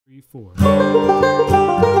3, 4.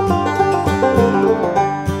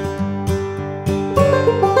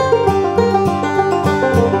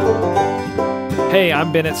 Hey,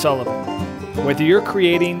 I'm Bennett Sullivan. Whether you're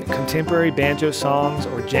creating contemporary banjo songs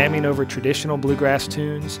or jamming over traditional bluegrass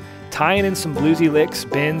tunes, tying in some bluesy licks,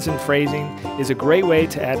 bends, and phrasing is a great way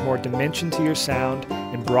to add more dimension to your sound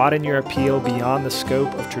and broaden your appeal beyond the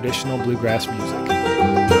scope of traditional bluegrass music.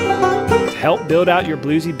 To help build out your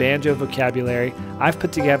bluesy banjo vocabulary, I've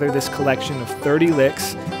put together this collection of 30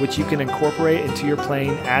 licks which you can incorporate into your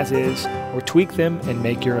playing as is or tweak them and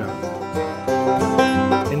make your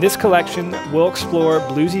own. In this collection, we'll explore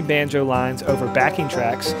bluesy banjo lines over backing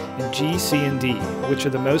tracks in G, C, and D, which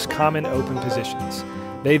are the most common open positions.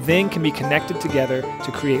 They then can be connected together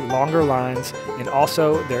to create longer lines, and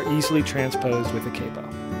also they're easily transposed with a capo.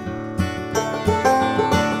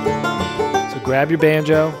 So grab your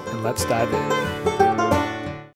banjo and let's dive in.